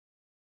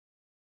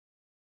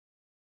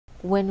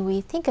When we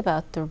think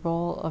about the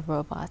role of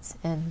robots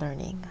in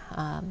learning,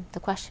 the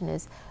question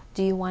is,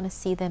 do you want to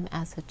see them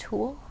as a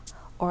tool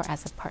or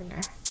as a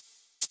partner?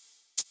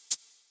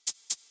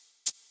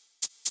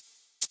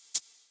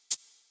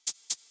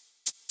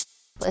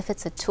 If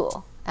it's a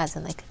tool, as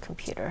in like a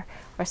computer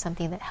or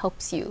something that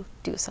helps you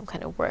do some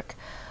kind of work,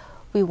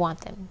 we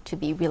want them to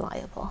be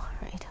reliable,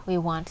 right? We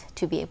want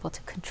to be able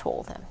to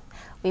control them.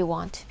 We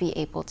want to be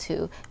able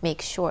to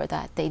make sure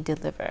that they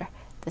deliver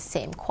the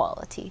same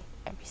quality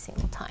every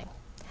single time.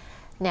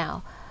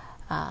 Now,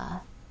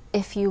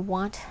 if you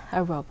want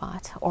a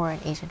robot or an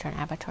agent or an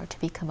avatar to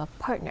become a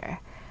partner,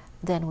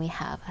 then we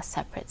have a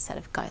separate set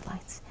of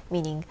guidelines,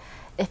 meaning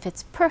if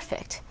it's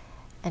perfect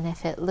and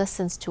if it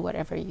listens to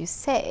whatever you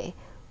say,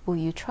 will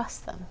you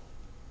trust them?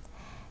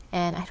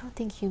 And I don't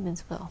think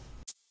humans will.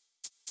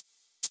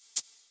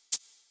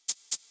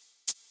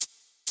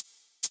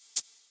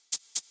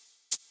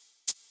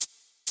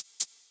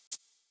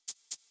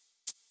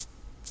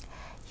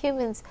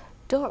 Humans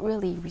don't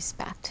really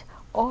respect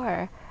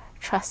or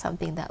trust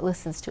something that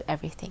listens to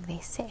everything they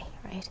say,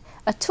 right?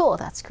 A tool,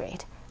 that's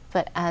great,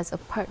 but as a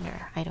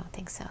partner, I don't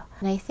think so.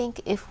 And I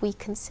think if we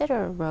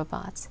consider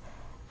robots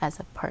as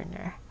a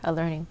partner, a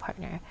learning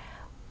partner,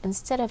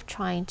 instead of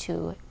trying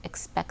to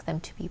expect them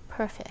to be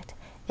perfect,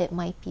 it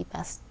might be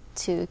best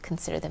to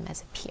consider them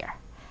as a peer,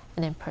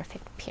 an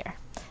imperfect peer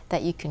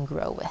that you can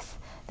grow with,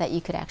 that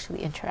you could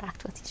actually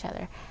interact with each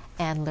other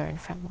and learn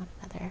from one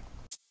another.